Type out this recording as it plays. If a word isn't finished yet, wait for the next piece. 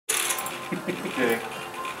Okay, you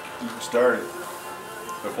can start it.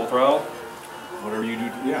 At full throttle? Whatever you do,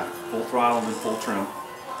 yeah, full throttle and full trim.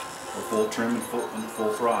 Or full trim and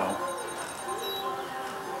full throttle.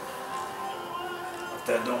 If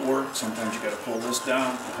that don't work, sometimes you gotta pull this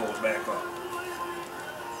down and pull it back up.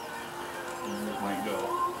 And it might go.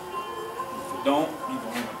 If it don't, you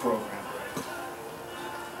don't have it programmed right.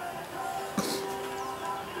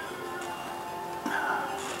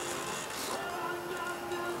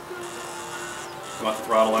 You want the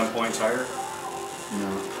throttle end points higher? No.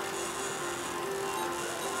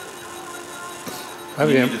 You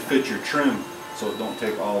You need to fit your trim so it don't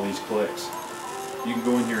take all these clicks. You can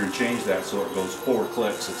go in here and change that so it goes 4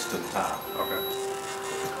 clicks, it's to the top. Okay.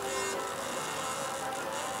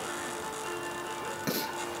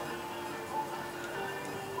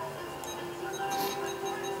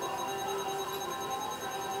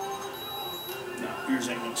 Now, yours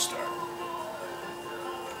ain't gonna start.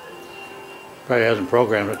 Probably hasn't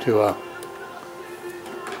programmed it too well.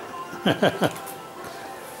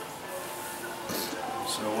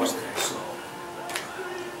 So what's that? So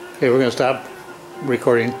Okay, we're going to stop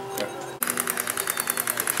recording. Okay.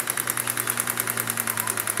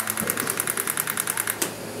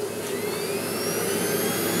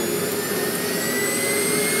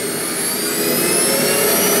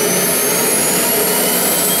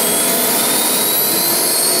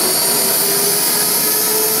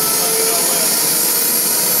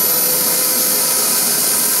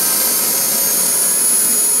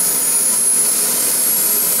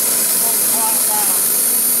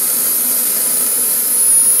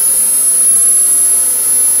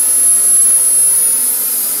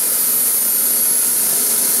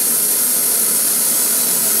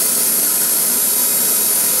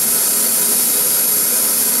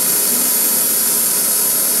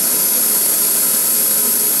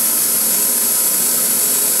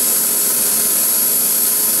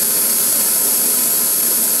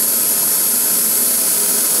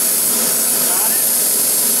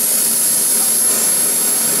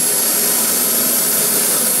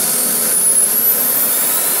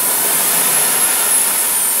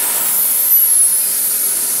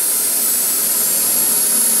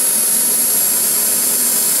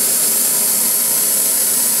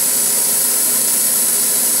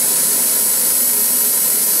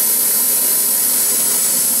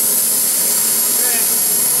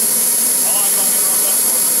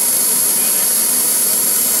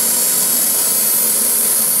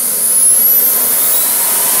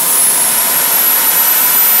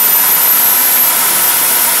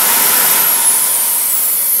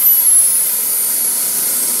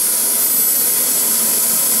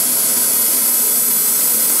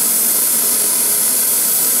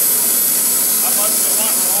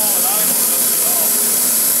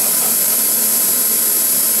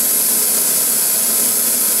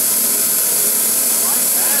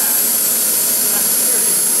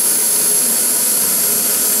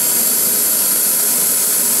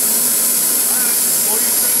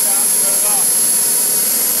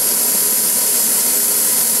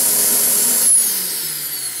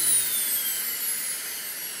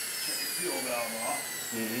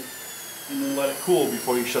 and then let it cool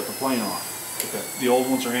before you shut the plane off. Okay. The old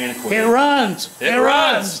ones are antiquated. It runs! It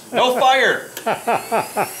runs! No fire!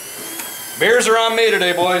 Bears are on me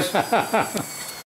today, boys.